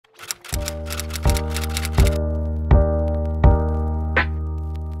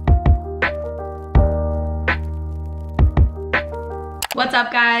What's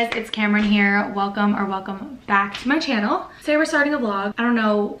up guys, it's Camryn here. Welcome back to my channel. Today we're starting a vlog. I don't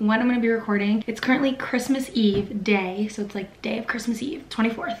know when I'm gonna be recording. It's currently Christmas Eve day, so it's like the day of Christmas Eve,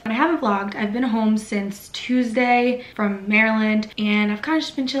 24th. And I haven't vlogged. I've been home since Tuesday from Maryland, and I've kind of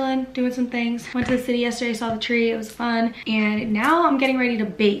just been chilling, doing some things. Went to the city yesterday, saw the tree, it was fun. And now I'm getting ready to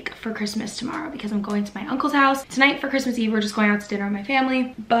bake for Christmas tomorrow because I'm going to my uncle's house. Tonight for Christmas Eve, we're just going out to dinner with my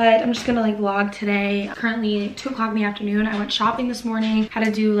family, but I'm just gonna like vlog today. Currently 2 o'clock in the afternoon. I went shopping this morning, had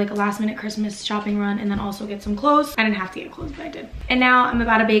to do like a last minute Christmas shopping run and then also get some clothes. I didn't have to get clothes, but I did. And now I'm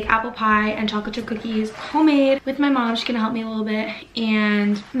about to bake apple pie and chocolate chip cookies, homemade, with my mom. She's gonna help me a little bit,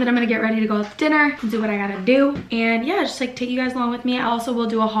 and then I'm gonna get ready to go out to dinner and do what I gotta do. And yeah, just like take you guys along with me. I also will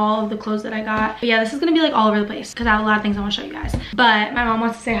do a haul of the clothes that I got. But yeah, this is gonna be like all over the place because I have a lot of things I want to show you guys. But my mom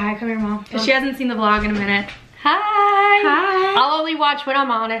wants to say hi. Come here, mom, because she hasn't seen the vlog in a minute. Hi. Hi. I'll only watch when I'm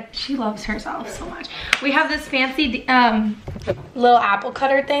on it. She loves herself so much. We have this fancy little apple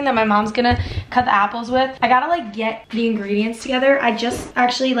cutter thing that my mom's gonna cut the apples with. I gotta like get the ingredients together. I just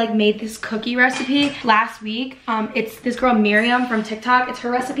actually like made this cookie recipe last week. It's this girl Miriam from TikTok. It's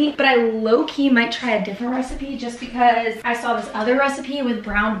her recipe, but I low-key might try a different recipe just because I saw this other recipe with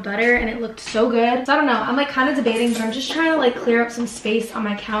browned butter and it looked so good. So I don't know, I'm like kind of debating, but I'm just trying to like clear up some space on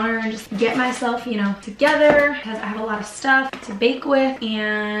my counter and just get myself, you know, together, because I have a lot of stuff to bake with.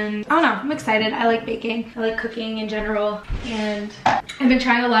 And I don't know, I'm excited. I like baking, I like cooking in general, and I've been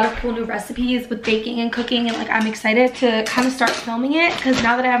trying a lot of cool new recipes with baking and cooking, and like I'm excited to kind of start filming it because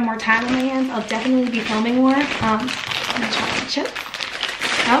now that I have more time on my hands, I'll definitely be filming more. Chocolate chip.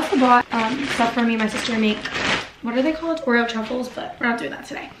 I also bought stuff for me and my sister to make, what are they called? Oreo truffles, but we're not doing that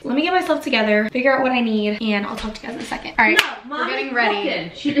today. Let me get myself together, figure out what I need, and I'll talk to you guys in a second. All right, no, we're getting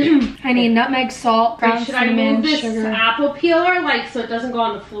ready. I need nutmeg, salt, ground cinnamon, sugar. Apple peeler, like, so it doesn't go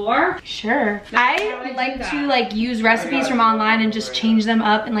on the floor? Sure. I like to like use recipes from online and just change them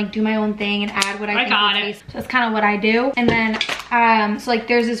up and like do my own thing and add what I think will taste. So that's kind of what I do. And then, so like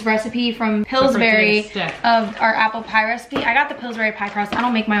there's this recipe from Pillsbury of our apple pie recipe. I got the Pillsbury pie crust. I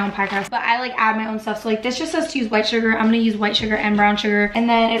don't make my own pie crust, but I like add my own stuff. So like this just says to use white sugar. I'm gonna use white sugar and brown sugar. And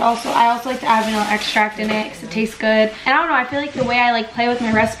then I also like to add vanilla extract in it because it tastes good. And I don't know, I feel like the way I like play with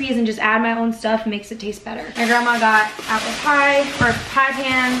my recipes and just add my own stuff makes it taste better. My grandma got apple pie or pie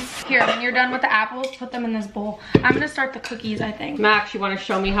pans. Here, when you're done with the apples, put them in this bowl. I'm gonna start the cookies, I think. Max, you wanna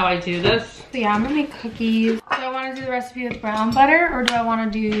show me how I do this? So yeah, I'm gonna make cookies. Do I wanna do the recipe with brown butter or do I wanna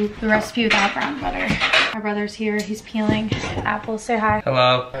do the recipe without brown butter? My brother's here, he's peeling apples. Say hi.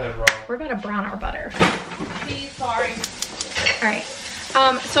 Hello. We're about to brown our butter. Please, sorry. All right.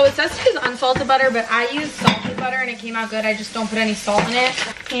 So it says to use unsalted butter, but I use salted butter and it came out good. I just don't put any salt in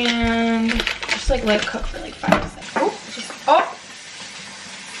it. And just like let it cook for like 5 seconds.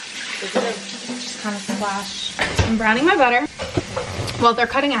 Just kind of splash. I'm browning my butter. Well, they're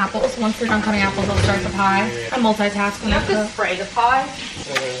cutting apples. Once they're done cutting apples, I'll start the pie. I multitask when I cook. You have to spray the pie.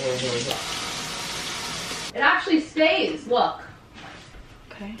 It actually stays, look.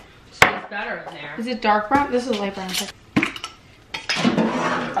 Okay. It stays better in there. Is it dark brown? This is light brown. It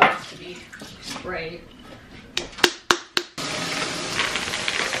has to be sprayed.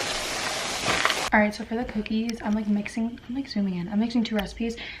 All right, so for the cookies, I'm like zooming in. I'm mixing 2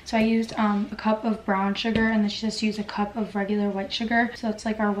 recipes. So I used a cup of brown sugar, and then she just used a cup of regular white sugar. So it's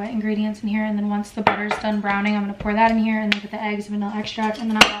like our wet ingredients in here. And then once the butter's done browning, I'm gonna pour that in here and then put the eggs, vanilla extract, and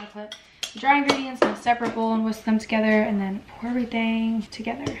then I'm gonna put the dry ingredients in a separate bowl and whisk them together and then pour everything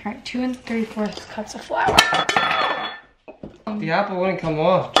together. All right, 2 3/4 cups of flour. The apple wouldn't come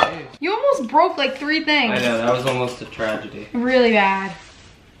off, jeez. You almost broke like 3 things. I know, that was almost a tragedy. Really bad.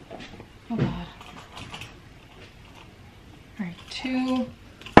 Oh God. All right, 2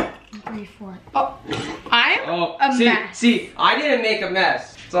 3/4. Oh, I'm a mess. See, I didn't make a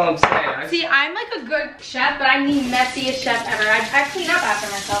mess. That's all I'm saying. See, I'm like a good chef, but I'm the messiest chef ever. I clean up after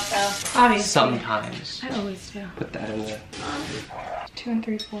myself though. Obviously. Sometimes. I always do. Put that in there. 2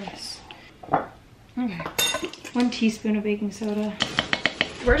 3/4. Okay. 1 teaspoon of baking soda.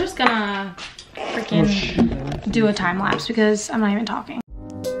 We're just gonna freaking do a time lapse because I'm not even talking.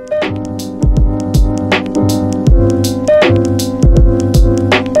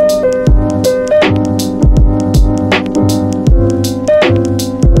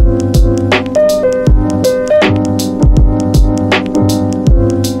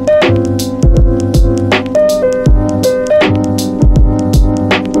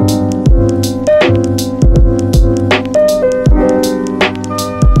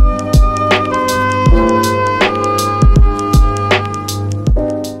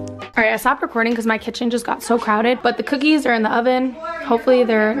 Stopped recording because my kitchen just got so crowded, but the cookies are in the oven. Hopefully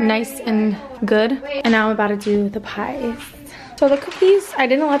they're nice and good. And now I'm about to do the pies. So the cookies, I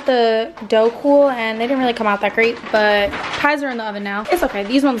didn't let the dough cool and they didn't really come out that great, but pies are in the oven now. It's okay,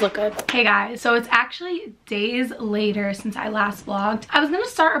 these ones look good. Hey guys, so it's actually days later since I last vlogged. I was gonna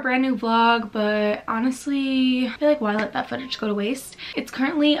start a brand new vlog, but honestly, I feel like why let that footage go to waste? It's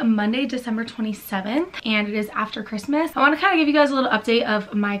currently Monday, December 27th, and it is after Christmas. I wanna kind of give you guys a little update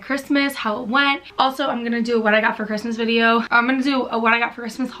of my Christmas, how it went. Also, I'm gonna do a what I got for Christmas video. I'm gonna do a what I got for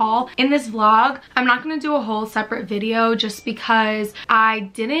Christmas haul in this vlog. I'm not gonna do a whole separate video just because I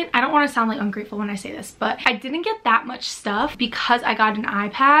don't want to sound like ungrateful when I say this, but I didn't get that much stuff because I got an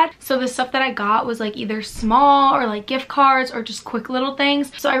iPad. So the stuff that I got was like either small or like gift cards or just quick little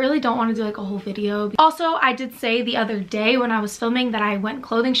things. So I really don't want to do like a whole video. Also, I did say the other day when I was filming that I went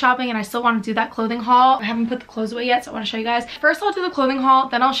clothing shopping and I still want to do that clothing haul. I haven't put the clothes away yet, so I want to show you guys. First, I'll do the clothing haul,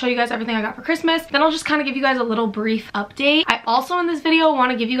 then I'll show you guys everything I got for Christmas. Then I'll just kind of give you guys a little brief update. I also in this video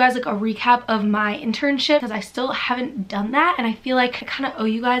want to give you guys like a recap of my internship because I still haven't done that and I feel like I kind of owe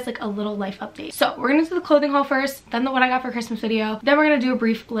you guys like a little life update. So we're gonna do the clothing haul first, then the what I got for Christmas video, then we're gonna do a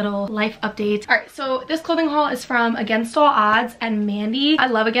brief little life update. All right, so this clothing haul is from Against All Odds and Mandy. I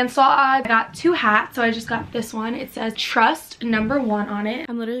love Against All Odds. I got two hats, so I just got this one. It says Trust #1 on it.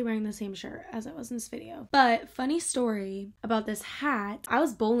 I'm literally wearing the same shirt as I was in this video. But funny story about this hat, I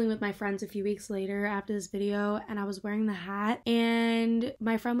was bowling with my friends a few weeks later after this video and I was wearing the hat and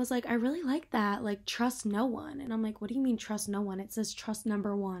my friend was like, I really like that, like trust no one. And I'm like, what do you mean trust no one? It says Trust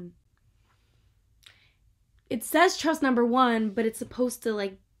 #1. It says Trust #1, but it's supposed to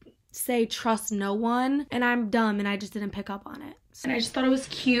like say trust no one, and I'm dumb and I just didn't pick up on it. And I just thought it was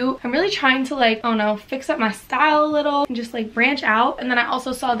cute. I'm really trying to like, oh no, fix up my style a little and just like branch out. And then I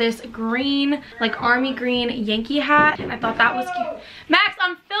also saw this green, like army green Yankee hat and I thought that was cute. Max,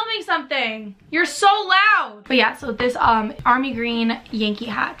 I'm filming something. You're so loud. But yeah, so this army green Yankee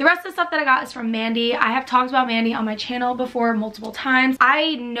hat. The rest of the stuff that I got is from Mandy. I have talked about Mandy on my channel before multiple times.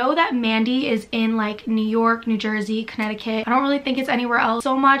 I know that Mandy is in like New York, New Jersey, Connecticut. I don't really think it's anywhere else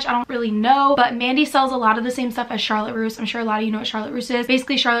so much. I don't really know, but Mandy sells a lot of the same stuff as Charlotte Russe. I'm sure a lot of you know what Charlotte Russe is.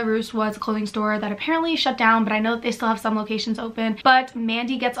 Basically, Charlotte Russe was a clothing store that apparently shut down, but I know that they still have some locations open. But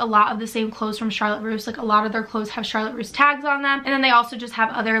Mandy gets a lot of the same clothes from Charlotte Russe. Like a lot of their clothes have Charlotte Russe tags on them, and then they also just have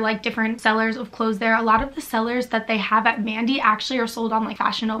other like different sellers of clothes there. A lot of the sellers that they have at Mandy actually are sold on like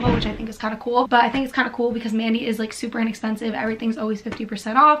Fashion Nova, which I think is kind of cool. But I think it's kind of cool because Mandy is like super inexpensive. Everything's always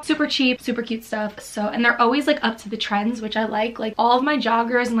 50% off, super cheap, super cute stuff. So, and they're always like up to the trends, which I like. Like all of my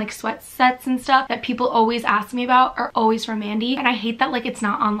joggers and like sweat sets and stuff that people always ask me about are always from Mandy, and I hate that like it's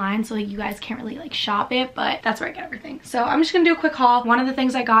not online, so like you guys can't really like shop it, but that's where I get everything. So I'm just gonna do a quick haul. One of the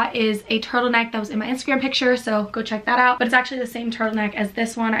things I got is a turtleneck that was in my Instagram picture, so go check that out. But it's actually the same turtleneck as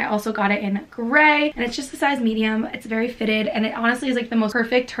this one. I also got it in gray and it's just a size medium. It's very fitted and it honestly is like the most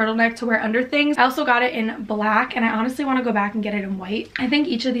perfect turtleneck to wear under things. I also got it in black and I honestly want to go back and get it in white. I think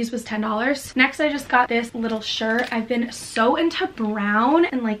each of these was $10. Next, I just got this little shirt. I've been so into brown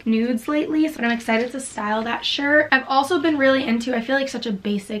and like nudes lately, so I'm excited to style that shirt. I've also been really into, I feel like such a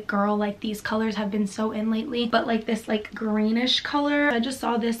basic girl, like these colors have been so in lately, but like this like greenish color. I just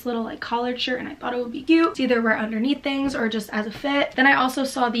saw this little like collared shirt and I thought it would be cute to either wear underneath things or just as a fit. Then I also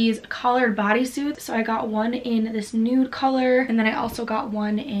saw these collared bodysuits, so I got one in this nude color and then I also got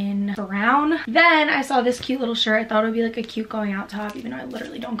one in brown. Then I saw this cute little shirt. I thought it would be like a cute going out top, even though I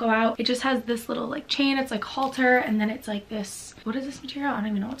literally don't go out. It just has this little like chain, it's like halter, and then it's like this, what is this material? I don't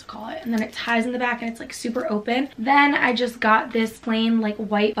even know what to call it. And then it ties in the back and it's like super open. Then I just got this plain like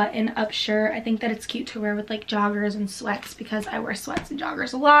white button up shirt. I think that it's cute to wear with like joggers and sweats because I wear sweats and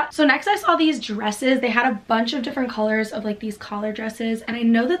joggers a lot. So next I saw these dresses. They had a bunch of different colors of like these collar dresses, and I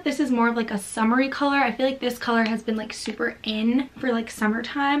know that this is more of like a summery color. I feel like this color has been like super in for like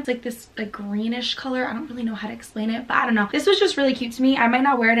summertime. It's like this like greenish color. I don't really know how to explain it, but I don't know. This was just really cute to me. I might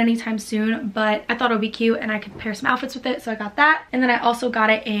not wear it anytime soon, but I thought it would be cute and I could pair some outfits with it, so I got that. And then I also got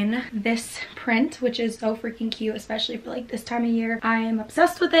it in this print, which is so freaking cute, especially for like this time of year. I am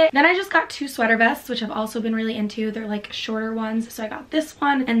obsessed with it. Then I just got two sweater vests, which I've also been really into. They're like shorter ones, so I got this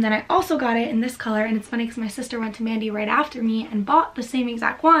one, and then I also got it in this color. And it's funny because my sister went to Mandy right after me and bought the same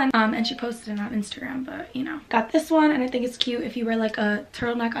exact one, and she posted it on Instagram, but you know, got this one and I think it's cute if you wear like a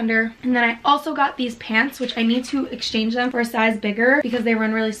turtleneck under. And then I also got these pants, which I need to exchange them for a size bigger because they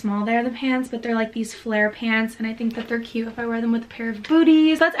run really small there, the pants, but they're like these flare pants and I think that they're cute if I wear them with a pair of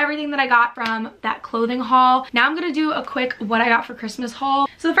booties. So that's everything that I got from from that clothing haul. Now I'm gonna do a quick what I got for Christmas haul.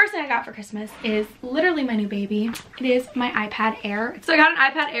 So the first thing I got for Christmas is literally my new baby. It is my iPad Air. So I got an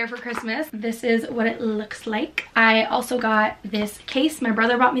iPad Air for Christmas. This is what it looks like. I also got this case. My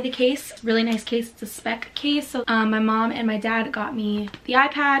brother bought me the case. Really nice case. It's a spec case. So my mom and my dad got me the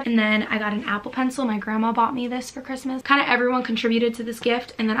iPad, and then I got an Apple Pencil. My grandma bought me this for Christmas. Kind of everyone contributed to this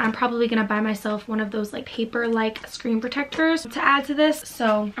gift, and then I'm probably gonna buy myself one of those like paper-like screen protectors to add to this.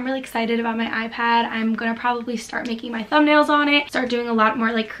 So I'm really excited about my iPad. I'm gonna probably start making my thumbnails on it, start doing a lot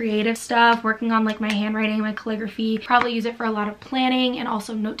more like creative stuff, working on like my handwriting, my calligraphy. Probably use it for a lot of planning and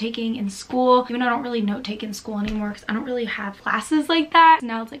also note-taking in school, even though I don't really note-take in school anymore because I don't really have classes like that.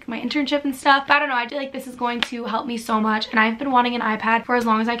 Now it's like my internship and stuff. But I don't know, I feel like this is going to help me so much, and I've been wanting an iPad for as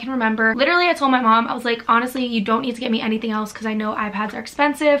long as I can remember. Literally, I told my mom, I was like, honestly, you don't need to get me anything else because I know iPads are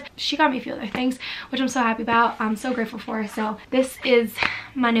expensive. She got me a few other things, which I'm so happy about. I'm so grateful for. So this is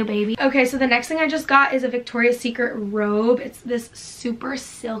my new baby. Okay, so the next thing I just got is a Victoria's Secret robe. It's this super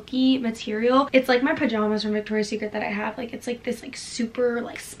silky material. It's like my pajamas from Victoria's Secret that I have. Like, it's like this like super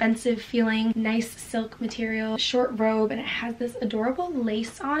like expensive feeling nice silk material, short robe, and it has this adorable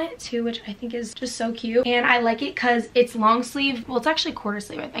lace on it too, which I think is just so cute. And I like it because it's long sleeve. Well, it's actually quarter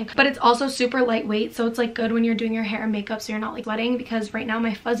sleeve, I think, but it's also super lightweight, so it's like good when you're doing your hair and makeup so you're not like sweating, because right now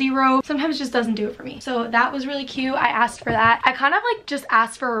my fuzzy robe sometimes just doesn't do it for me. So that was really cute. I asked for that. I kind of like just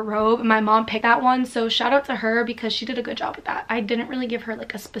asked for a robe, and my mom picked that one, so shout out to her because she did a good job with that. I didn't really give her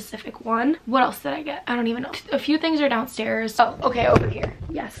like a specific one. What else did I get? I don't even know. A few things are downstairs. Oh, okay, over here.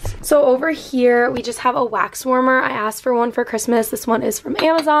 Yes. So over here we just have a wax warmer. I asked for one for Christmas. This one is from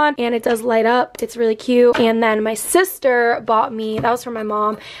Amazon and it does light up. It's really cute. And then my sister bought me, that was from my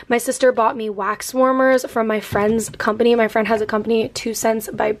mom, my sister bought me wax warmers from my friend's company. My friend has a company, 2 Cents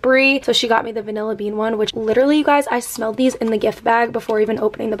by Brie, so she got me the vanilla bean one, which literally, you guys, I smelled these in the gift bag before even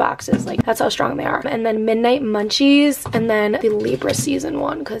opening the boxes. Like, that's how strong they are. And then Midnight Munchies, and then the Libra season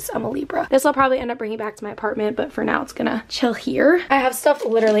one because I'm a Libra. This I'll probably end up bringing back to my apartment, but for now it's gonna chill here. I have stuff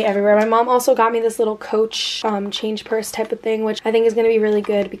literally everywhere. My mom also got me this little Coach change purse type of thing, which I think is gonna be really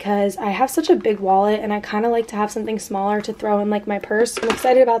good because I have such a big wallet and I kind of like to have something smaller to throw in like my purse. I'm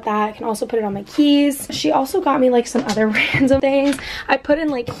excited about that. I can also put it on my keys. She also got me like some other random things. I put in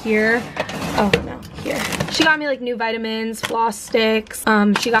like here. Oh no, here. She got me like new vitamins, floss sticks.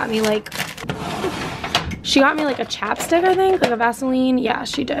 She got me like a chapstick, I think, like a Vaseline. Yeah,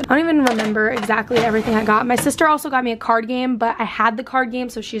 she did. I don't even remember exactly everything I got. My sister also got me a card game, but I had the card game,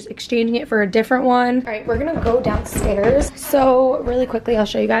 so she's exchanging it for a different one. All right, we're gonna go downstairs. So really quickly, I'll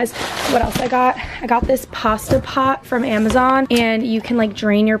show you guys what else I got. I got this pasta pot from Amazon, and you can like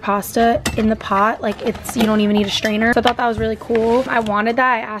drain your pasta in the pot. Like, you don't even need a strainer. So I thought that was really cool. I wanted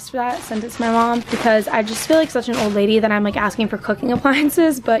that. I asked for that, sent it to my mom because I just feel like such an old lady that I'm like asking for cooking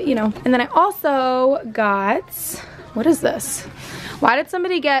appliances, but you know. And then I also got, what is this? Why did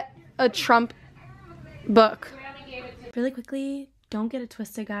somebody get a Trump book? Really quickly, don't get it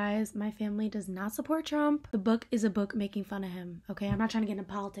twisted, guys. My family does not support Trump. The book is a book making fun of him, okay? I'm not trying to get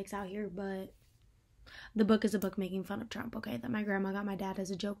into politics out here, but the book is a book making fun of Trump, okay? That my grandma got my dad as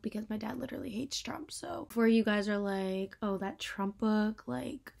a joke because my dad literally hates Trump. So before you guys are like, oh, that Trump book,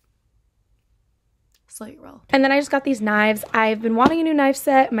 like, slow your roll. And then I just got these knives. I've been wanting a new knife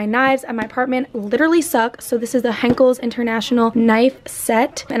set. My knives at my apartment literally suck. So this is the Henkel's International Knife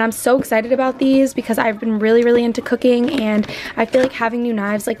Set. And I'm so excited about these because I've been really, really into cooking. And I feel like having new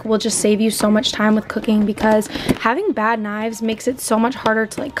knives like will just save you so much time with cooking, because having bad knives makes it so much harder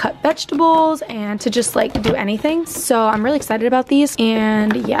to like cut vegetables and to just like do anything. So I'm really excited about these.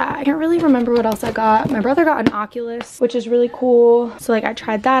 And yeah, I can't really remember what else I got. My brother got an Oculus, which is really cool. So like I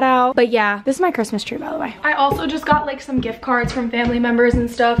tried that out. But yeah, this is my Christmas tree, by the way. I also just got like some gift cards from family members and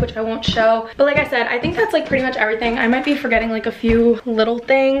stuff, which I won't show. But like I said, I think that's like pretty much everything. I might be forgetting like a few little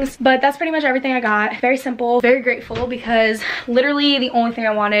things, but that's pretty much everything I got. Very simple, very grateful, because literally the only thing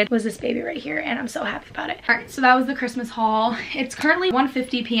I wanted was this baby right here, and I'm so happy about it. All right, so that was the Christmas haul. It's currently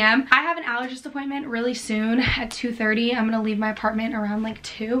 1:50 p.m. I have an allergist appointment really soon at 2:30. I'm gonna leave my apartment around like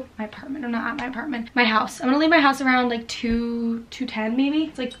 2. My apartment, I'm not at my apartment. My house. I'm gonna leave my house around like 2:10 maybe.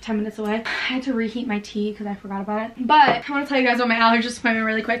 It's like 10 minutes away. I had to reheat my tea because I forgot about it. But I want to tell you guys about my allergist appointment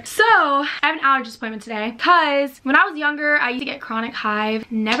really quick. So I have an allergist appointment today because when I was younger, I used to get chronic hive.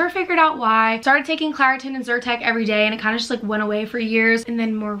 Never figured out why. Started taking Claritin and Zyrtec every day, and it kind of just like went away for years. And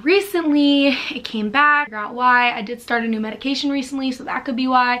then more recently, it came back. Figure out why. I did start a new medication recently, so that could be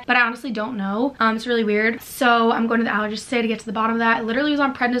why. But I honestly don't know. It's really weird. So I'm going to the allergist today to get to the bottom of that. I literally was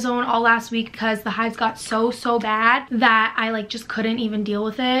on prednisone all last week because the hives got so bad that I like just couldn't even deal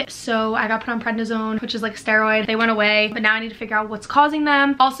with it. So I got put on prednisone prednisone, which is like steroid. They went away, but now I need to figure out what's causing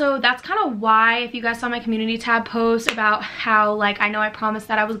them. Also, that's kind of why, if you guys saw my community tab post about how like I know I promised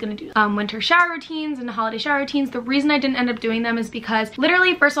that I was gonna do winter shower routines and holiday shower routines, the reason I didn't end up doing them is because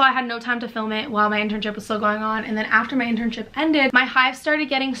literally, first of all, I had no time to film it while my internship was still going on, and then after my internship ended, my hives started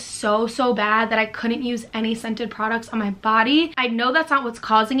getting so bad that I couldn't use any scented products on my body. I know that's not what's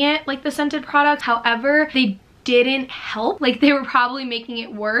causing it, like the scented products, however, they didn't help. Like they were probably making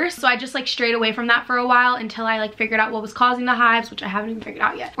it worse. So I just like strayed away from that for a while until I like figured out what was causing the hives, which I haven't even figured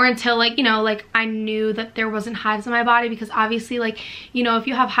out yet. Or until like, you know, like I knew that there wasn't hives in my body, because obviously like, you know, if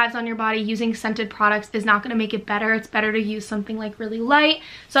you have hives on your body, using scented products is not going to make it better. It's better to use something like really light.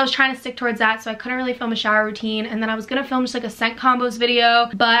 So I was trying to stick towards that. So I couldn't really film a shower routine. And then I was going to film just like a scent combos video,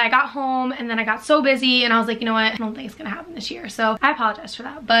 but I got home and then I got so busy and I was like, you know what? I don't think it's going to happen this year. So I apologize for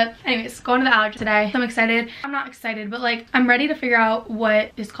that. But anyways, going to the allergy today. So I'm excited. I'm not excited, but like I'm ready to figure out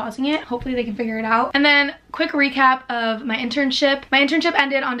what is causing it. Hopefully they can figure it out. And then quick recap of my internship. My internship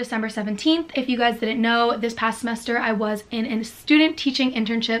ended on December 17th. If you guys didn't know, this past semester I was in a student teaching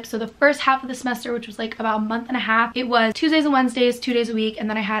internship. So the first half of the semester, which was like about a month and a half, it was Tuesdays and Wednesdays, 2 days a week. And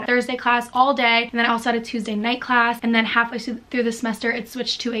then I had a Thursday class all day. And then I also had a Tuesday night class. And then halfway through the semester, it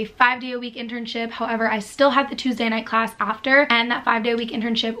switched to a 5-day-a-week internship. However, I still had the Tuesday night class after. And that 5-day-a-week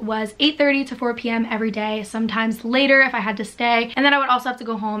internship was 8:30 to 4 p.m. every day, sometimes later if I had to stay. And then I would also have to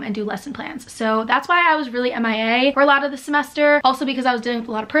go home and do lesson plans. So that's why I was really MIA for a lot of the semester. Also because I was dealing with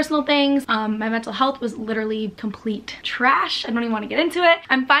a lot of personal things. My mental health was literally complete trash. I don't even want to get into it.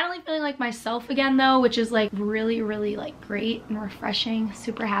 I'm finally feeling like myself again though, which is like really like great and refreshing.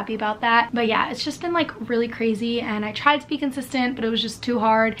 Super happy about that. But yeah, it's just been like really crazy, and I tried to be consistent, but it was just too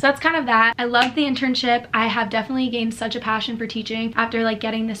hard. So that's kind of that. I loved the internship. I have definitely gained such a passion for teaching after like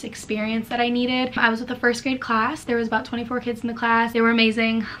getting this experience that I needed. I was with a first grade class. There was about 24 kids in the class. They were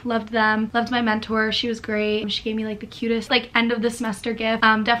amazing. Loved them. Loved my mentor. She was great. She gave me like the cutest like end of the semester gift.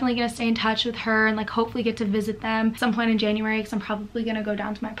 I'm definitely gonna stay in touch with her and like hopefully get to visit them at some point in January, because I'm probably gonna go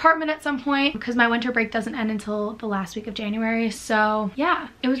down to my apartment at some point because my winter break doesn't end until the last week of January. So yeah,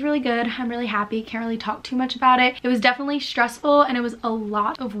 it was really good. I'm really happy. Can't really talk too much about it. It was definitely stressful and it was a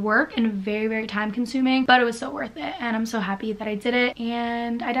lot of work and very time consuming, but it was so worth it. And I'm so happy that I did it.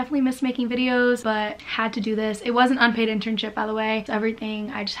 And I definitely miss making videos, but had to do this. It was an unpaid internship, by the way. It's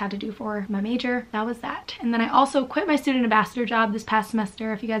everything I just had to do for my major. That was that. And then I also quit my student ambassador job this past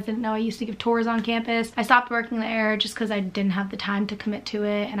semester. If you guys didn't know, I used to give tours on campus. I stopped working there just because I didn't have the time to commit to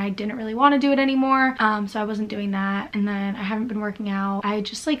it and I didn't really want to do it anymore. So I wasn't doing that. And then I haven't been working out. I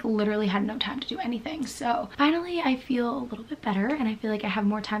just like literally had no time to do anything. So finally I feel a little bit better and I feel like I have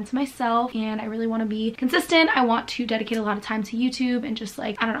more time to myself, and I really want to be consistent. I want to dedicate a lot of time to YouTube and just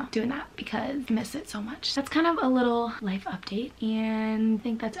like, I don't know, doing that because I miss it so much. That's kind of a little life update, and I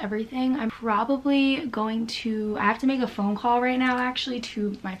think that's everything. I'm probably going to, I have to make a phone call right now actually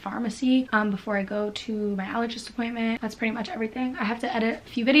to my pharmacy before I go to my allergist appointment. That's pretty much everything. I have to edit a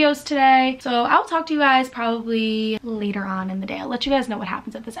few videos today, so I'll talk to you guys probably later on in the day. I'll let you guys know what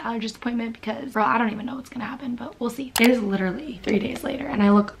happens at this allergist appointment because, girl, I don't even know what's gonna happen, but we'll see. It is literally 3 days later and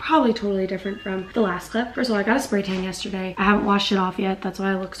I look probably totally different from the last clip. First of all, I got a spray tan yesterday. I haven't washed it off yet. That's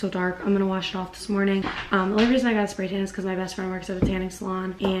why I look so dark. I'm gonna wash it off this morning. The only reason I got a spray tan is because my best friend works at a tanning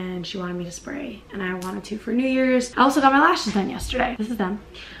salon and she wanted me to spray and I wanted to for New Year's. I also got my lashes done yesterday. This is them.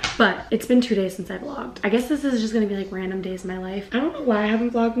 But it's been 2 days since I vlogged. I guess this is just gonna be like random days in my life. I don't know why I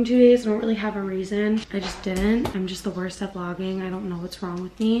haven't vlogged in 2 days. I don't really have a reason. I just didn't. I'm just the worst at vlogging. I don't know what's wrong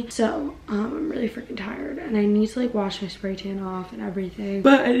with me. So I'm really freaking tired and I need to like wash my spray tan off and everything.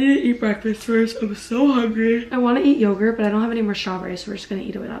 But I didn't eat breakfast first. I'm so hungry. I want to eat yogurt, but I don't have any more strawberries, so we're just gonna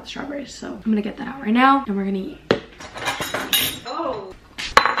eat it without the strawberries. So I'm gonna get that out right now and we're gonna eat. Oh.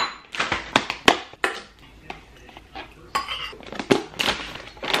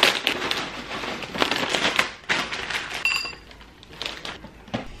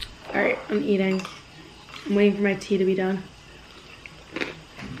 All right, I'm eating. I'm waiting for my tea to be done.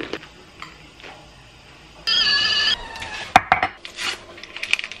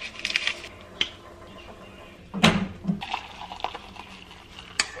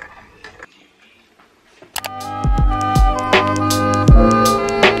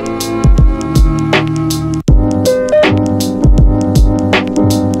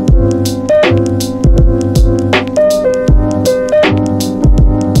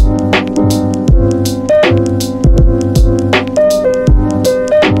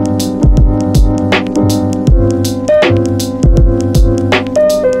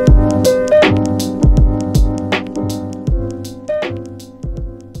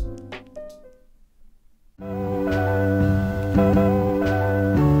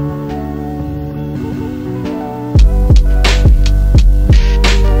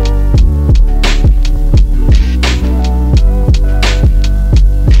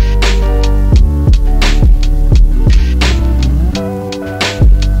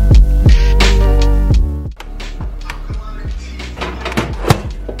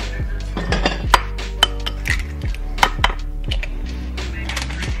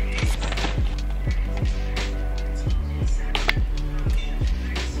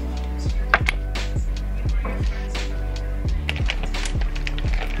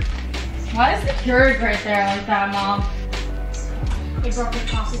 Why is the Keurig right there like that, Mom? They broke the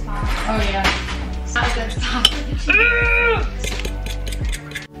coffee pot. Oh yeah. That was good stuff.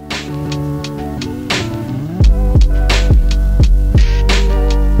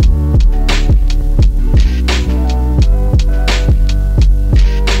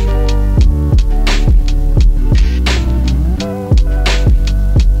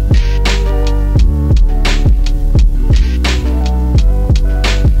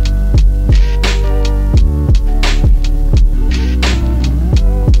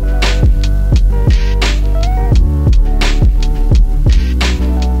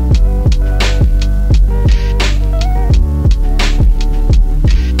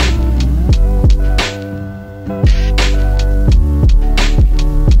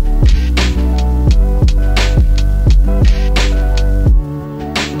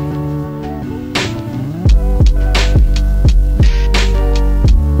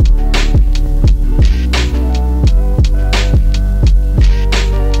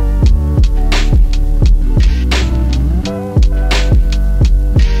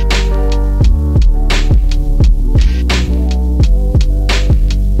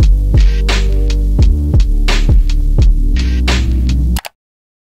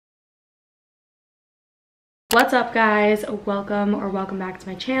 What's up guys? Welcome back to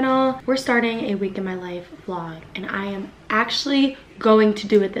my channel. We're starting a week in my life vlog and I am actually going to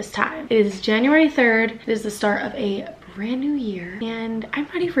do it this time. It is January 3rd. It is the start of a brand new year and I'm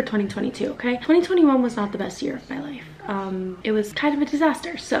ready for 2022, okay? 2021 was not the best year of my life. It was kind of a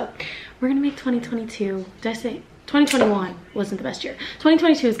disaster. So we're gonna make 2022, did I say 2021 wasn't the best year.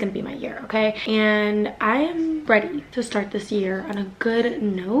 2022 is gonna be my year, okay? And I am ready to start this year on a good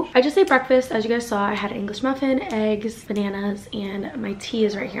note. I just ate breakfast. As you guys saw, I had an English muffin, eggs, bananas, and my tea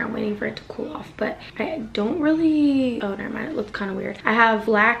is right here. I'm waiting for it to cool off, but I don't really, oh, never mind, it looks kind of weird. I have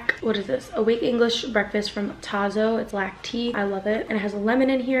black, what is this? Awake English breakfast from Tazo. It's black tea. I love it. And it has a lemon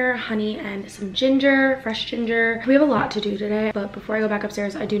in here, honey, and some ginger, fresh ginger. We have a lot to do today, but before I go back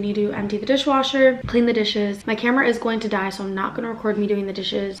upstairs, I do need to empty the dishwasher, clean the dishes. My camera is going to die, so I'm not going to record me doing the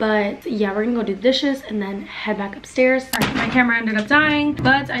dishes, but yeah, we're gonna go do the dishes and then head back upstairs. All right, my camera ended up dying,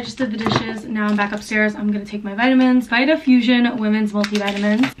 but I just did the dishes. Now I'm back upstairs. I'm gonna take my vitamins, Vita Fusion Women's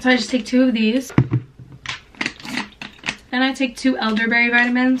Multivitamins. So I just take 2 of these. Then I take 2 elderberry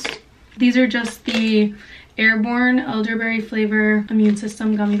vitamins. These are just the Airborne Elderberry Flavor Immune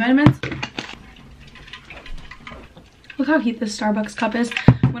System Gummy Vitamins. Look how heat this Starbucks cup is.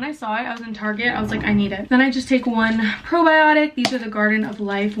 When I saw it, I was in Target, I was like, I need it. Then I just take 1 probiotic. These are the Garden of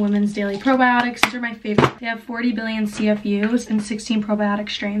Life Women's Daily Probiotics. These are my favorite. They have 40 billion CFUs and 16 probiotic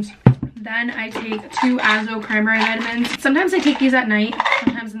strains. Then I take 2 Azo cranberry vitamins. Sometimes I take these at night,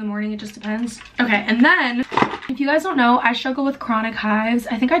 sometimes in the morning, it just depends. Okay, and then, if you guys don't know, I struggle with chronic hives.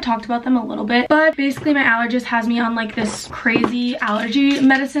 I think I talked about them a little bit, but basically my allergist has me on like this crazy allergy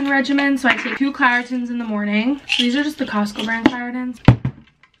medicine regimen. So I take 2 Claritins in the morning. So these are just the Costco brand Claritins.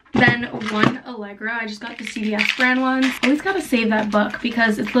 Then 1 Allegra. I just got the CVS brand ones. Always gotta save that book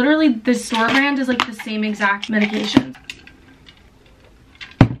because it's literally, the store brand is like the same exact medication.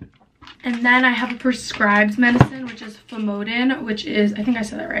 And then I have a prescribed medicine, which is Famotidine, which is, I think I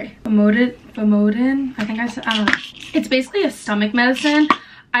said that right. Famotidine? I think I said, I don't know. It's basically a stomach medicine.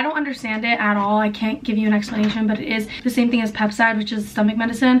 I don't understand it at all. I can't give you an explanation, but it is the same thing as Pepside, which is stomach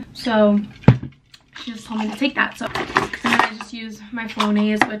medicine. So she just told me to take that. So, and then I just use my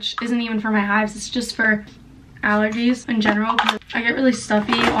Flonase, which isn't even for my hives. It's just for allergies in general because I get really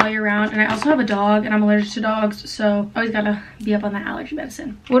stuffy all year round, and I also have a dog and I'm allergic to dogs, so I always gotta be up on that allergy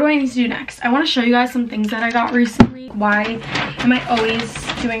medicine. What do I need to do next? I want to show you guys some things that I got recently. Why am I always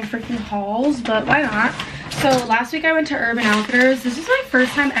doing freaking hauls? But why not? So last week I went to Urban Outfitters. This is my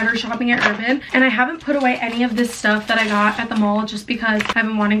first time ever shopping at Urban, and I haven't put away any of this stuff that I got at the mall just because I've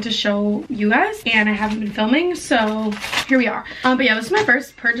been wanting to show you guys and I haven't been filming, so here we are. But yeah, this is my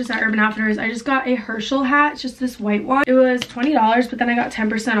first purchase at Urban Outfitters. I just got a Herschel hat. It's just this white one. It was $20, but then I got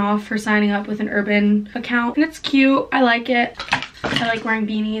 10% off for signing up with an Urban account, and it's cute. I like it. I like wearing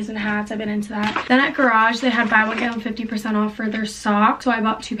beanies and hats. I've been into that. Then at Garage, they had buy one get one 50% off for their socks. So I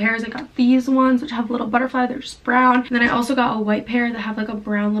bought 2 pairs. I got these ones, which have a little butterfly. They're just brown. And then I also got a white pair that have like a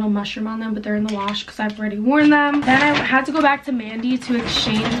brown little mushroom on them, but they're in the wash because I've already worn them. Then I had to go back to Mandy to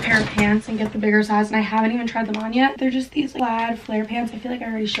exchange a pair of pants and get the bigger size, and I haven't even tried them on yet. They're just these plaid flare pants. I feel like I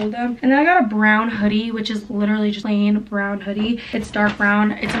already showed them. And then I got a brown hoodie, which is literally just plain brown hoodie. It's dark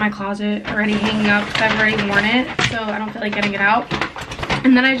brown. It's in my closet already hanging up because I've already worn it, so I don't feel like getting it out.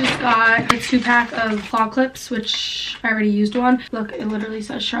 And then I just got a 2-pack of claw clips, which I already used one. Look, it literally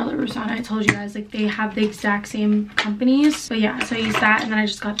says Charlotte Russe. I told you guys, like, they have the exact same companies. But yeah, so I used that. And then I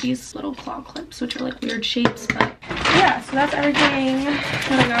just got these little claw clips, which are like weird shapes. But yeah, so that's everything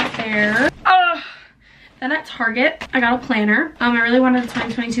that I got there. Then at Target, I got a planner. I really wanted a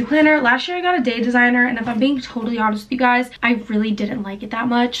 2022 planner. Last year I got a day designer, and if I'm being totally honest with you guys, I really didn't like it that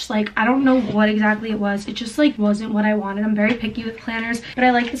much. Like, I don't know what exactly it was. It just like wasn't what I wanted. I'm very picky with planners, but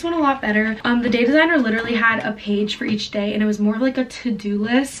I like this one a lot better. The day designer literally had a page for each day, and it was more of like a to-do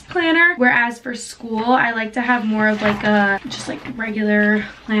list planner. Whereas for school, I like to have more of like a just like regular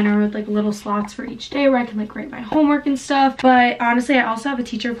planner with like little slots for each day where I can like write my homework and stuff. But honestly, I also have a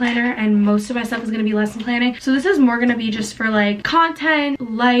teacher planner, and most of my stuff is going to be lesson planning. So this is more going to be just for like content,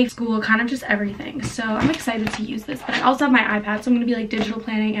 life, school, kind of just everything. So I'm excited to use this. But I also have my iPad, so I'm going to be like digital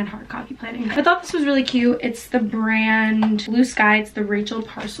planning and hard copy planning. I thought this was really cute. It's the brand Blue Sky. It's the Rachel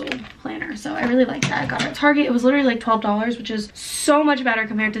Parcel planner. So I really like that. I got it at Target. It was literally like $12, which is so much better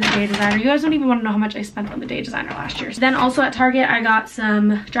compared to the day designer. You guys don't even want to know how much I spent on the day designer last year. So then also at Target, I got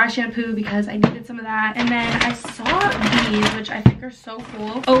some dry shampoo because I needed some of that. And then I saw these, which I think are so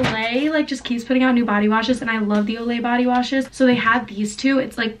cool. Olay like just keeps putting out new body washes, and I love the Olay body washes. So they had these two.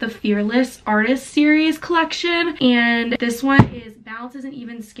 It's like the Fearless Artist Series collection, and this one is Balances an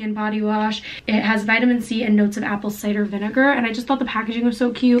Even Skin Body Wash. It has vitamin C and notes of apple cider vinegar, and I just thought the packaging was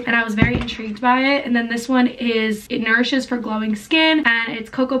so cute, and I was very intrigued by it. And then this one is It Nourishes for Glowing Skin, and it's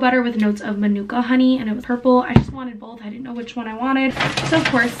cocoa butter with notes of manuka honey, and it was purple. I just wanted both. I didn't know which one I wanted, so of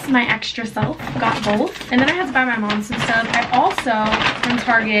course my extra self got both. And then I had to buy my mom some stuff. I also from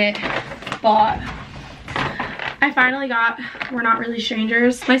Target bought, I finally got We're Not Really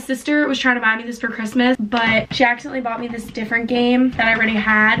Strangers. My sister was trying to buy me this for Christmas, but she accidentally bought me this different game that I already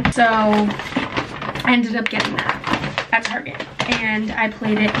had. So I ended up getting that at Target, and I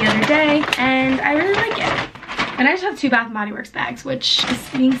played it the other day, and I really like it. And I just have 2 Bath & Body Works bags, which is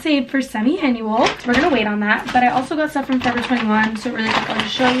being saved for semi-annual. So we're gonna wait on that. But I also got stuff from Forever 21, so really quick, I'll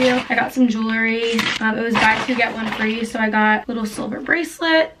just show you. I got some jewelry. It was buy 2 get 1 free, so I got a little silver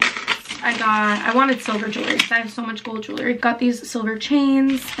bracelet. I wanted silver jewelry because I have so much gold jewelry. Got these silver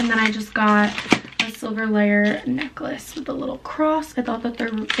chains, and then I just got a silver layer necklace with a little cross. I thought that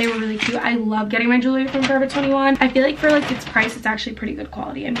they were really cute. I love getting my jewelry from Forever 21. I feel like for like its price, it's actually pretty good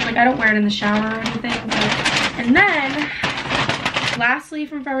quality. I mean, like, I don't wear it in the shower or anything. And then lastly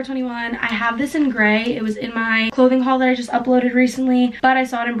from Forever 21, I have this in gray. It was in my clothing haul that I just uploaded recently, but I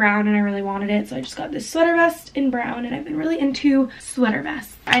saw it in brown and I really wanted it, so I just got this sweater vest in brown, and I've been really into sweater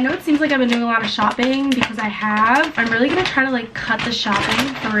vests. I know it seems like I've been doing a lot of shopping because I have. I'm really gonna try to like cut the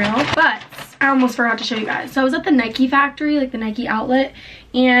shopping for real, but I almost forgot to show you guys. So I was at the Nike factory, like the Nike outlet,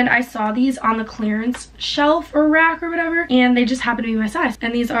 and I saw these on the clearance shelf or rack or whatever, and they just happen to be my size.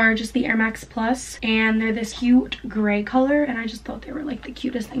 And these are just the Air Max Plus, and they're this cute gray color, and I just thought they were like the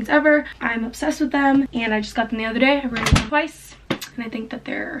cutest things ever. I'm obsessed with them, and I just got them the other day. I wear them twice, and I think that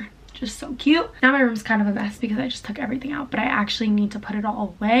they're just so cute. Now my room's kind of a mess because I just took everything out, but I actually need to put it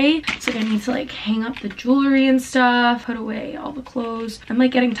all away. So I need to like hang up the jewelry and stuff, put away all the clothes. I'm like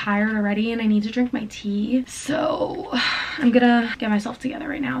getting tired already, and I need to drink my tea. So I'm gonna get myself together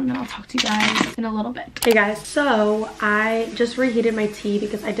right now, and then I'll talk to you guys in a little bit. Hey guys, so I just reheated my tea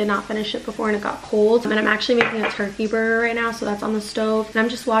because I did not finish it before and it got cold. And I'm actually making a turkey burger right now, so that's on the stove. And I'm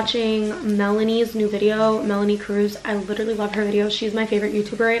just watching Melanie's new video, Melanie Cruz. I literally love her videos. She's my favorite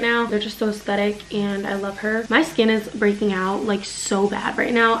YouTuber right now. They're just so aesthetic, and I love her. My skin is breaking out like so bad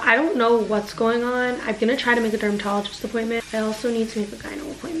right now. I don't know what's going on. I'm gonna try to make a dermatologist appointment. I also need to make a gyno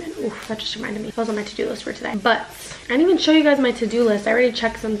appointment. Oof, that just reminded me. That was on my to-do list for today. But I didn't even show you guys my to-do list. I already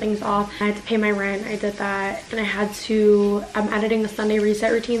checked some things off. I had to pay my rent. I did that, and I had to, I'm editing the Sunday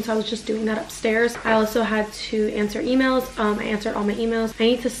reset routine, so I was just doing that upstairs. I also had to answer emails. I answered all my emails. I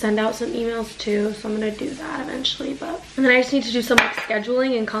need to send out some emails too, so I'm gonna do that eventually. And then I just need to do some like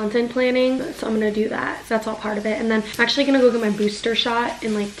scheduling and content planning, so I'm gonna do that. So that's all part of it. And then I'm actually gonna go get my booster shot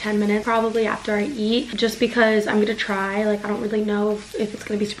in like 10 minutes probably after I eat, just because I'm gonna try. Like, I don't really know if it's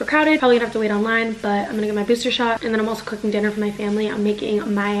gonna be super crowded. Probably gonna have to wait online, but I'm gonna get my booster shot. And then I'm also cooking dinner for my family. I'm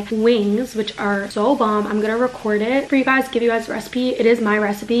making my wings, which are so bomb. I'm gonna record it for you guys, give you guys the recipe. It is my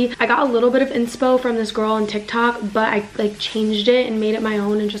recipe. I got a little bit of inspo from this girl on TikTok, but I like changed it and made it my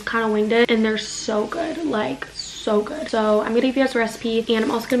own and just kind of winged it, and they're so good, like so good. So I'm gonna give you guys a recipe, and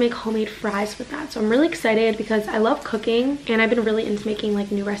I'm also gonna make homemade fries with that. So I'm really excited because I love cooking, and I've been really into making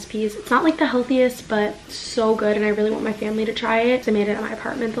like new recipes. It's not like the healthiest, but so good, and I really want my family to try it. So I made it at my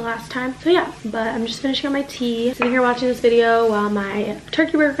apartment the last time. So yeah, but I'm just finishing up my tea, sitting here watching this video while my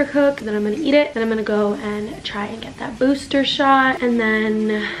turkey burger cooks. Then I'm gonna eat it. Then I'm gonna go and try and get that booster shot, and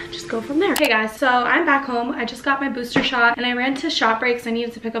then just go from there. Okay guys, so I'm back home. I just got my booster shot, and I ran to ShopRite because I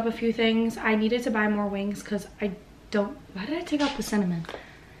needed to pick up a few things. I needed to buy more wings because I don't, why did I take out the cinnamon?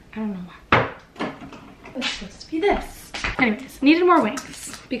 I don't know why. It's supposed to be this. Anyways, needed more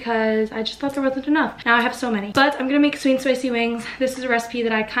wings because I just thought there wasn't enough. Now I have so many. But I'm gonna make sweet and spicy wings. This is a recipe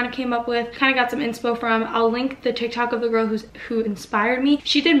that I kind of came up with, kind of got some inspo from. I'll link the TikTok of the girl who inspired me.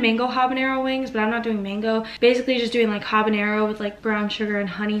 She did mango habanero wings, but I'm not doing mango. Basically just doing like habanero with like brown sugar and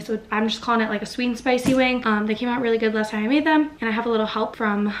honey. So I'm just calling it like a sweet and spicy wing. They came out really good last time I made them, and I have a little help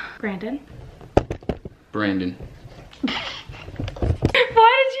from Brandon. Why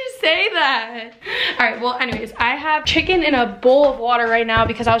did you say that? All right, well, anyways, I have chicken in a bowl of water right now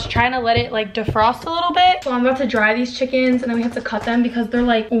because I was trying to let it like defrost a little bit. So I'm about to dry these chickens, and then we have to cut them because they're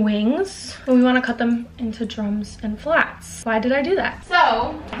like wings, and we want to cut them into drums and flats. Why did I do that?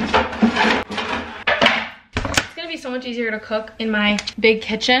 So it's gonna be so much easier to cook in my big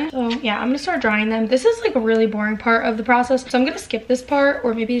kitchen. So yeah, I'm gonna start drying them. This is like a really boring part of the process, so I'm gonna skip this part,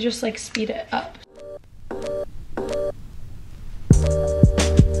 or maybe just like speed it up.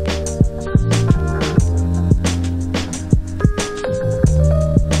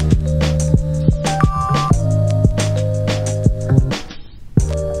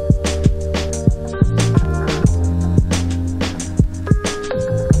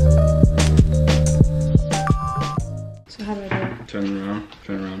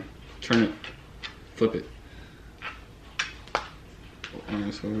 Turn it, flip it.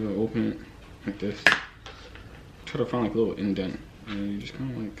 Alright, so we're gonna open it like this. Try to find like a little indent, and you just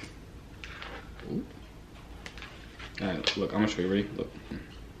kind of like, ooh. Alright, look, I'm gonna show you. Ready? Look.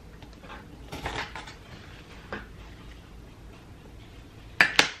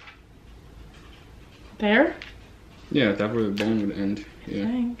 There? Yeah, that where the bone would end. Yeah.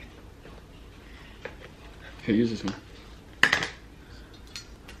 Dang. Here, use this one.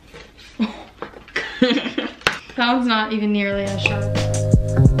 That one's not even nearly as sharp.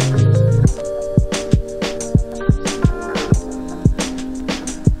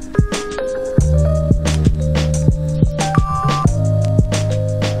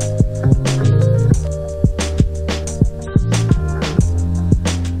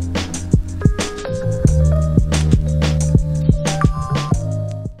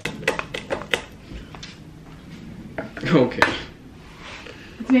 Okay.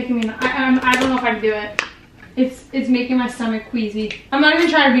 It's making me, I don't know if I can do it. It's making my stomach queasy. I'm not even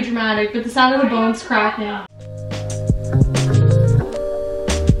trying to be dramatic, but the sound of the bones cracking.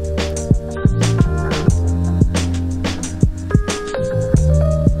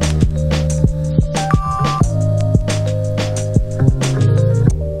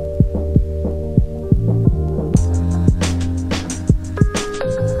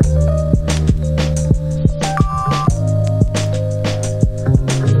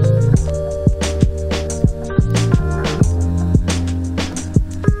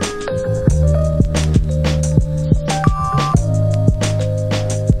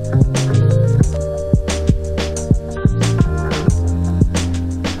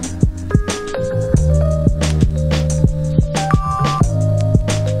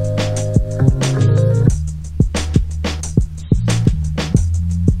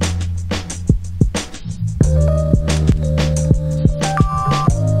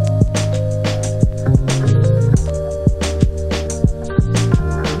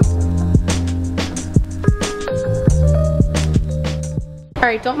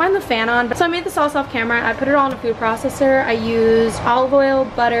 Alright, don't mind the fan on. So I made the sauce off camera. I put it all in a food processor. I used olive oil,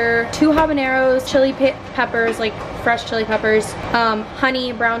 butter, 2 habaneros, chili peppers, like fresh chili peppers,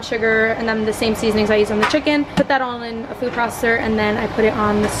 honey, brown sugar, and then the same seasonings I use on the chicken. Put that all in a food processor, and then I put it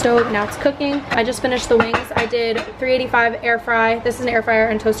on the stove. Now it's cooking. I just finished the wings. I did 385 air fry. This is an air fryer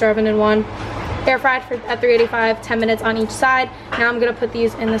and toaster oven in one. Air fried at 385, 10 minutes on each side. Now I'm gonna put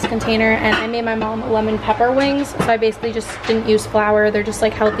these in this container, and I made my mom lemon pepper wings. So I basically just didn't use flour. They're just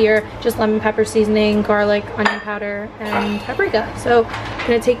like healthier, just lemon pepper seasoning, garlic, onion powder, and paprika. So I'm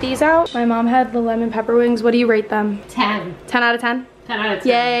gonna take these out. My mom had the lemon pepper wings. What do you rate them? 10. 10 out of 10? 10 out of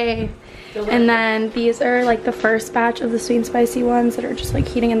 10. Yay. Delicious. And then these are like the first batch of the sweet and spicy ones that are just like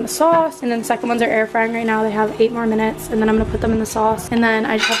heating in the sauce. And then the second ones are air frying right now. They have 8 more minutes, and then I'm gonna put them in the sauce. And then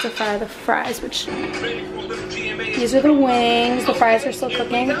I just have to fry the fries, which these are the wings. The fries are still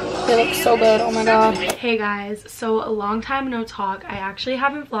cooking. They look so good, oh my god. Hey guys, so a long time no talk. I actually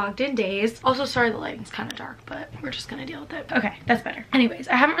haven't vlogged in days. Also, sorry the lighting's kind of dark, but we're just gonna deal with it. Okay, that's better. Anyways,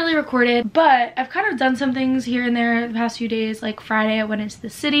 I haven't really recorded, but I've kind of done some things here and there the past few days. Like Friday, I went into the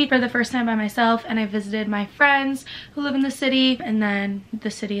city for the first time by myself and I visited my friends who live in the city. And then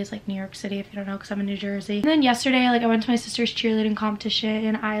the city is like New York City, if you don't know, because I'm in New Jersey. And then yesterday, like I went to my sister's cheerleading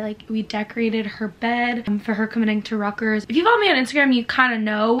competition and we decorated her bed for her committing to Rutgers. If you follow me on Instagram, you kind of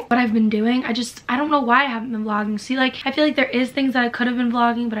know what I've been doing. I don't know why I haven't been vlogging. See, like I feel like there is things that I could have been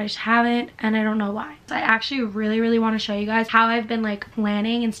vlogging, but I just haven't, and I don't know why. So I actually really want to show you guys how I've been like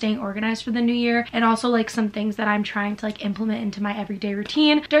planning and staying organized for the new year, and also like some things that I'm trying to like implement into my everyday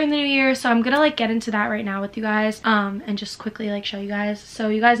routine during the new year. So I'm gonna like get into that right now with you guys and just quickly like show you guys. So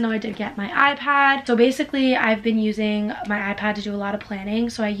you guys know I did get my iPad. So basically I've been using my iPad to do a lot of planning.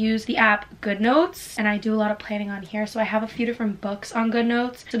 So I use the app GoodNotes and I do a lot of planning on here. So I have a few different books on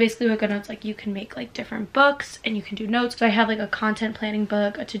GoodNotes. So basically with GoodNotes, like you can make like different books and you can do notes. So I have like a content planning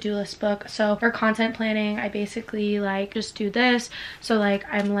book, a to-do list book. So for content planning, I basically like just do this. So like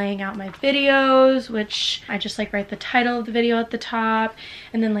I'm laying out my videos, which I just like write the title of the video at the top,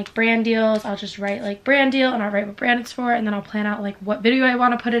 and then like brand deals, I'll just write like brand deal and I'll write what brand it's for, and then I'll plan out like what video I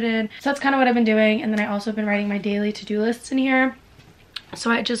want to put it in. So that's kind of what I've been doing. And then I also been writing my daily to-do lists in here. So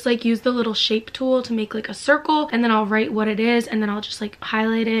I just like use the little shape tool to make like a circle, and then I'll write what it is, and then I'll just like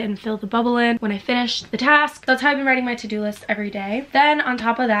highlight it and fill the bubble in when I finish the task. That's how I've been writing my to-do list every day. Then on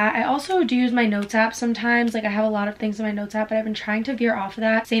top of that, I also do use my notes app sometimes. Like I have a lot of things in my notes app, but I've been trying to veer off of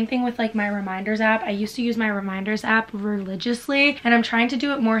that. Same thing with like my reminders app. I used to use my reminders app religiously, and I'm trying to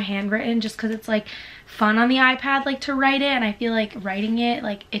do it more handwritten just because it's like fun on the iPad like to write it, and I feel like writing it,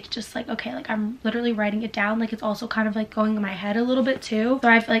 like it's just like, okay, like I'm literally writing it down, like it's also kind of like going in my head a little bit too. So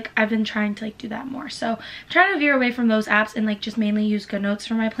I've been trying to like do that more. So I'm trying to veer away from those apps and like just mainly use GoodNotes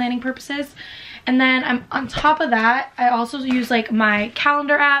for my planning purposes. And then I'm on top of that, I also use like my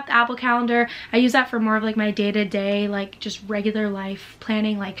calendar app, the Apple Calendar. I use that for more of like my day-to-day, like just regular life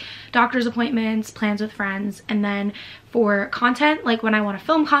planning, like doctor's appointments, plans with friends. And then for content, like when I want to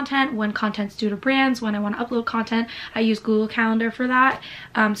film content, when content's due to brands, when I want to upload content, I use Google Calendar for that.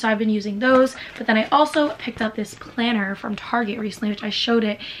 So I've been using those. But then I also picked up this planner from Target recently, which I showed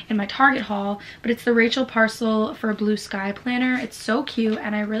it in my Target haul, but it's the Rachel Parcel for Blue Sky planner. It's so cute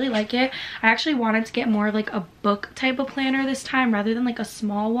and I really like it. I actually wanted to get more of like a book type of planner this time rather than like a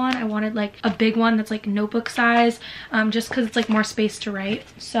small one. I wanted like a big one that's like notebook size, just because it's like more space to write.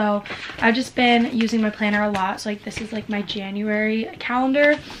 So I've just been using my planner a lot. So like this is like my January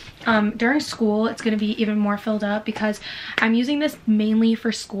calendar. During school it's going to be even more filled up because I'm using this mainly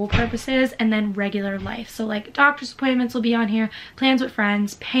for school purposes and then regular life. So like doctor's appointments will be on here, plans with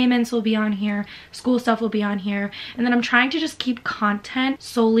friends, payments will be on here, school stuff will be on here, and then I'm trying to just keep content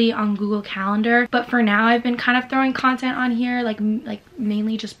solely on Google Calendar. But for now I've been kind of throwing content on here, like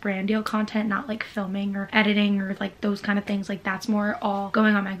mainly just brand deal content, not like filming or editing or like those kind of things. Like that's more all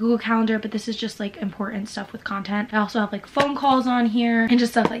going on my Google Calendar, but this is just like important stuff with content. I also have like phone calls on here and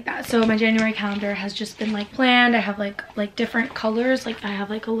just stuff like that. So my January calendar has just been like planned. I have like different colors. Like I have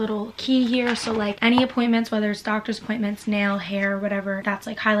like a little key here, so like any appointments, whether it's doctor's appointments, nail, hair, whatever, that's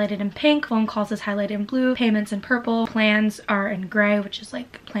like highlighted in pink. Phone calls is highlighted in blue, payments in purple, plans are in gray, which is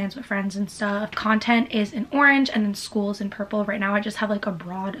like plans with friends and stuff. Content is in orange, and then school is in purple. Right now I just have like a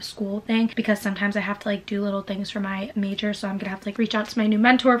broad school thing because sometimes I have to like do little things for my major. So I'm gonna have to like reach out to my new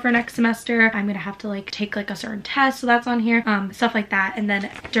mentor for next semester. I'm gonna have to like take like a certain test, so that's on here, stuff like that. And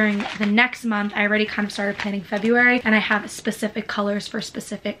then during the next month, I already kind of started planning February, and I have specific colors for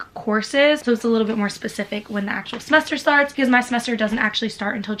specific courses. So it's a little bit more specific when the actual semester starts, because my semester doesn't actually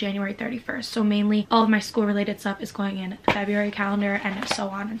start until January 31st. So mainly all of my school related stuff is going in February calendar and so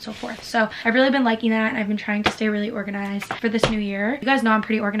on and so forth. So I've really been liking that, and I've been trying to stay really organized for this new year. You guys know I'm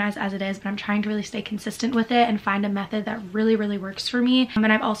pretty organized as it is, but I'm trying to really stay consistent with it and find a method that really works for me.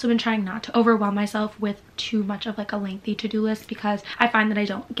 And I've also been trying not to overwhelm myself with too much of like a lengthy to-do list, because I find that I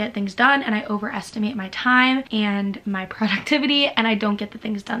don't get things done and I overestimate my time and my productivity, and I don't get the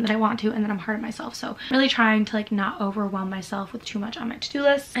things done that I want to, and then I'm hard on myself. So I'm really trying to like not overwhelm myself with too much on my to-do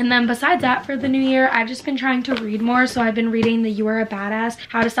list. And then besides that, for the new year, I've just been trying to read more. So I've been reading the You Are a Badass,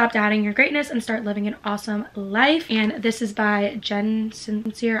 How to Stop Doubting Your Greatness and Start Living an Awesome Life, and this is by Jen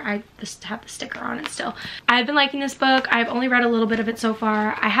Sincere. I just have the sticker on it still. I've been liking this book. I've only read a little bit of it so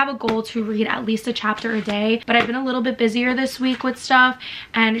far. I have a goal to read at least a chapter a day, but I've been a little bit busier this week with stuff,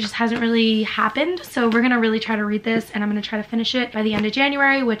 and and it just hasn't really happened. So we're gonna really try to read this, and I'm gonna try to finish it by the end of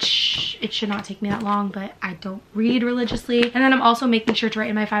January, which it should not take me that long, but I don't read religiously. And then I'm also making sure to write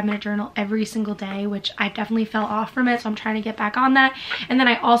in my 5-minute journal every single day, which I definitely fell off from it, so I'm trying to get back on that. And then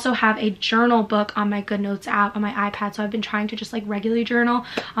I also have a journal book on my GoodNotes app on my iPad, so I've been trying to just like regularly journal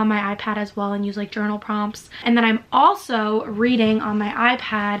on my iPad as well and use like journal prompts. And then I'm also reading on my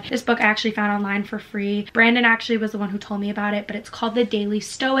iPad this book I actually found online for free. Brandon actually was the one who told me about it, but it's called The Daily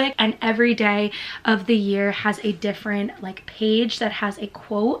Stoic, and every day of the year has a different like page that has a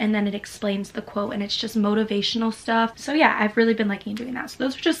quote, and then it explains the quote, and it's just motivational stuff. So yeah, I've really been liking doing that. So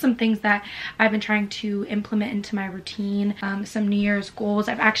those are just some things that I've been trying to implement into my routine. Some New Year's goals.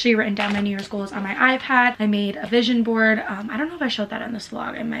 I've actually written down my New Year's goals on my iPad. I made a vision board. I don't know if I showed that in this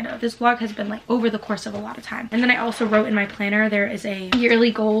vlog. I might have. This vlog has been like over the course of a lot of time. And then I also wrote in my planner, there is a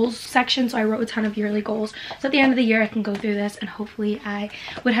yearly goals section, so I wrote a ton of yearly goals. So at the end of the year I can go through this, and hopefully I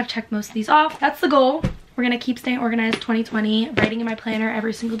would have checked most of these off. That's the goal. We're gonna keep staying organized 2020, writing in my planner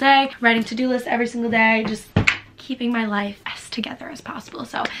every single day, writing to-do lists every single day, just keeping my life as together as possible.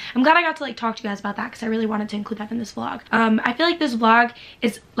 So I'm glad I got to like talk to you guys about that, because I really wanted to include that in this vlog. I feel like this vlog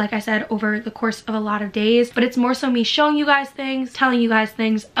is, like I said, over the course of a lot of days, but it's more so me showing you guys things, telling you guys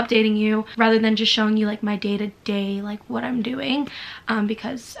things, updating you, rather than just showing you like my day-to-day, like what I'm doing,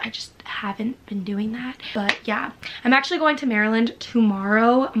 because I just haven't been doing that. But yeah, I'm actually going to Maryland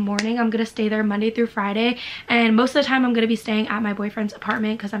tomorrow morning. I'm gonna stay there Monday through Friday, and most of the time I'm gonna be staying at my boyfriend's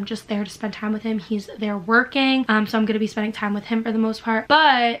apartment because I'm just there to spend time with him. He's there working, so I'm gonna be spending time with him for the most part,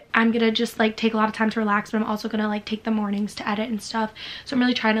 but I'm gonna just like take a lot of time to relax. But I'm also gonna like take the mornings to edit and stuff, so I'm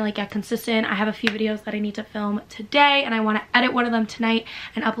really trying to like get consistent. I have a few videos that I need to film today, and I want to edit one of them tonight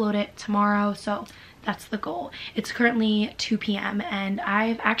and upload it tomorrow, so that's the goal. It's currently 2 p.m. and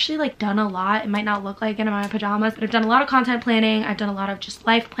I've actually like done a lot. It might not look like it in my pajamas, but I've done a lot of content planning. I've done a lot of just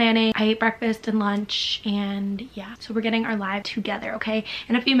life planning. I ate breakfast and lunch, and yeah, so we're getting our life together. Okay,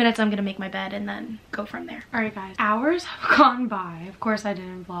 in a few minutes I'm gonna make my bed and then go from there. All right guys, hours have gone by. Of course I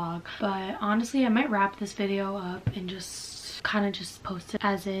didn't vlog, but honestly I might wrap this video up and just kind of just post it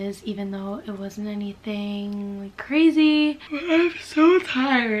as is, even though it wasn't anything like crazy. I'm so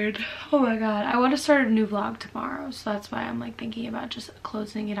tired. Oh my god, I want to start a new vlog tomorrow, so that's why I'm like thinking about just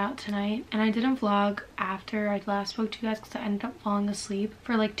closing it out tonight. And I didn't vlog after I last spoke to you guys because I ended up falling asleep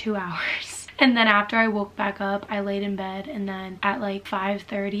for like 2 hours. And then after I woke back up, I laid in bed, and then at like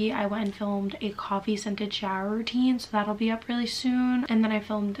 5:30 I went and filmed a coffee scented shower routine, so that'll be up really soon. And then I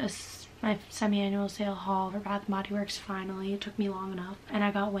filmed my semi-annual sale haul for Bath & Body Works. Finally, it took me long enough, and I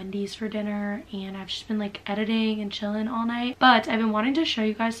got Wendy's for dinner, and I've just been like editing and chilling all night. But I've been wanting to show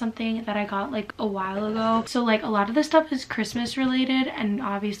you guys something that I got like a while ago. So like a lot of this stuff is Christmas related, and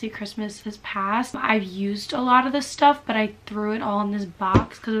obviously Christmas has passed. I've used a lot of this stuff, but I threw it all in this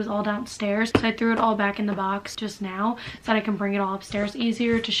box because it was all downstairs, so I threw it all back in the box just now so that I can bring it all upstairs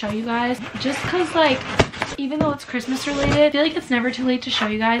easier to show you guys. Just because like, even though it's Christmas related, I feel like it's never too late to show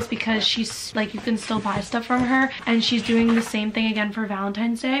you guys, because she's like, you can still buy stuff from her, and she's doing the same thing again for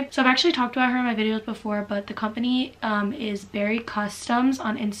Valentine's Day. So I've actually talked about her in my videos before, but the company is Berry Customs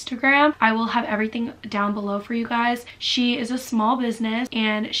on Instagram. I will have everything down below for you guys. She is a small business,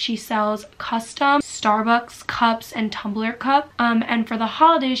 and she sells custom Starbucks cups and tumbler cup, and for the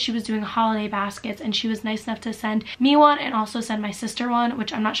holidays she was doing holiday baskets, and she was nice enough to send me one and also send my sister one,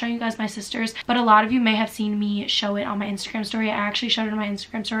 which I'm not showing you guys my sister's, but a lot of you may have seen me show it on my Instagram story. I actually showed it on my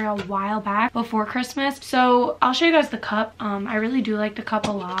Instagram story a while back before Christmas, so I'll show you guys the cup. I really do like the cup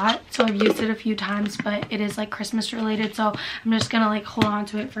a lot, so I've used it a few times, but it is like Christmas related, so I'm just gonna like hold on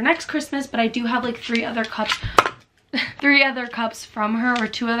to it for next Christmas. But I do have like 3 other cups from her, or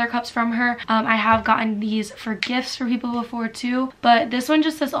 2 other cups from her. I have gotten these for gifts for people before too, but this one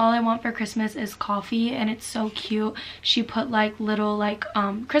just says all I want for Christmas is coffee, and it's so cute. She put like little like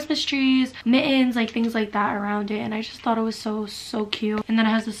Christmas trees, mittens, like things like that around it, and I just thought it was so cute. And then it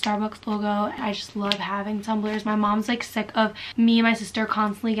has the Starbucks logo. I just love having tumblers. My mom's like sick of me and my sister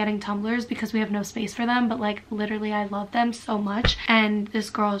constantly getting tumblers because we have no space for them, but like literally I love them so much, and this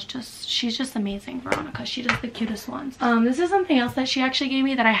girl is just, she's just amazing. Veronica, she does the cutest ones. This is something else that she actually gave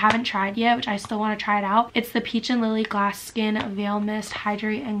me that I haven't tried yet, which I still want to try it out. It's the Peach and Lily Glass Skin Veil Mist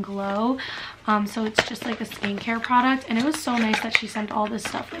Hydrate and Glow. So it's just like a skincare product, and it was so nice that she sent all this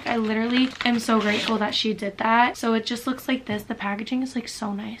stuff. Like I literally am so grateful that she did that. So it just looks like this. The packaging is like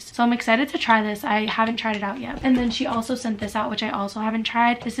so nice, so I'm excited to try this. I haven't tried it out yet. And then she also sent this out, which I also haven't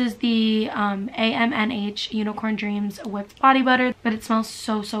tried. This is the AMNH Unicorn Dreams Whipped Body Butter, but it smells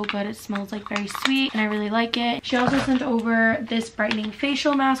so good. It smells like very sweet, and I really like it. She also sent over this brightening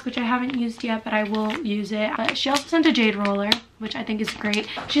facial mask, which I haven't used yet, but I will use it. But she also sent a jade roller, which I think is great.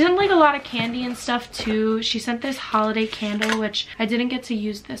 She sent like a lot of candy and stuff too. She sent this holiday candle, which I didn't get to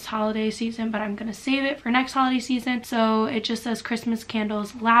use this holiday season, but I'm gonna save it for next holiday season. So it just says Christmas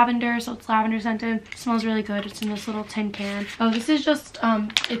candles lavender, so it's lavender scented. It smells really good. It's in this little tin can. Oh, this is just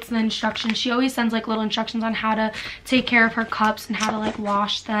it's the instructions. She always sends like little instructions on how to take care of her cups and how to like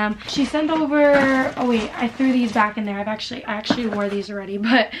wash them. She sent over, oh wait, I threw these back in there. I actually wore these already,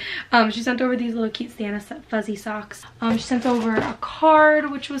 but she sent over these little cute Santa fuzzy socks. She sent over a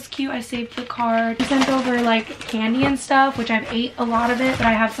card, which was cute. I saved the card. She sent over like candy and stuff, which I've ate a lot of it, but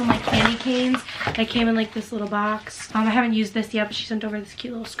I have some like candy canes that came in like this little box. I haven't used this yet, but she sent over this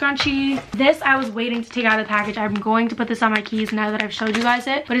cute little scrunchie. This I was waiting to take out of the package. I'm going to put this on my keys now that I've showed you guys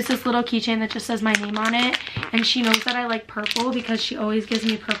it, but it's this little keychain that just says my name on it, and she knows that I like purple because she always gives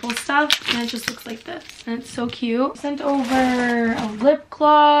me purple stuff, and it just looks like this, and it's so cute. Sent over a lip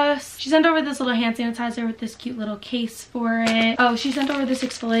gloss. She sent over this little hand sanitizer with this cute little case for it. Oh, she sent over this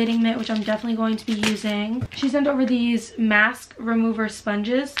exfoliating mitt, which I'm definitely going to be using. She sent over these mask remover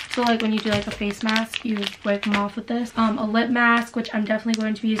sponges, so like when you do like a face mask, you wipe them off with this. A lip mask, which I'm definitely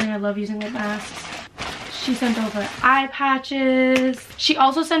going to be using. I love using lip masks. She sent over eye patches. She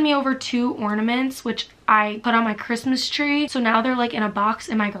also sent me over 2 ornaments, which I put on my Christmas tree. So now they're like in a box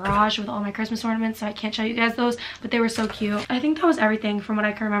in my garage with all my Christmas ornaments, so I can't show you guys those, but they were so cute. I think that was everything from what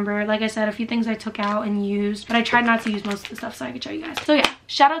I can remember. Like I said, a few things I took out and used, but I tried not to use most of the stuff so I could show you guys. So yeah,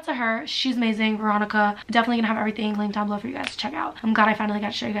 shout out to her. She's amazing, Veronica. I'm definitely gonna have everything linked down below for you guys to check out. I'm glad I finally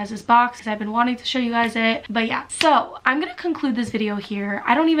got to show you guys this box because I've been wanting to show you guys it. But yeah, so I'm gonna conclude this video here.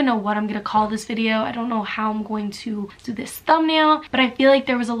 I don't even know what I'm gonna call this video. I don't know how I'm going to do this thumbnail, but I feel like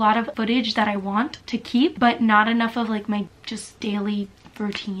there was a lot of footage that I want to keep, but not enough of like my just daily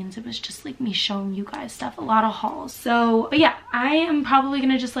routines. It was just like me showing you guys stuff, a lot of hauls. So but yeah, I am probably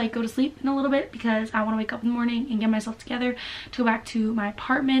gonna just like go to sleep in a little bit because I want to wake up in the morning and get myself together to go back to my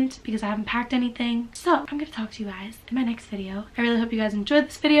apartment because I haven't packed anything. So I'm gonna talk to you guys in my next video. I really hope you guys enjoyed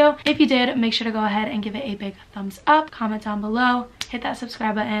this video. If you did, make sure to go ahead and give it a big thumbs up, comment down below, hit that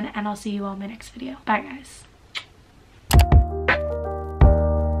subscribe button, and I'll see you all in my next video. Bye guys.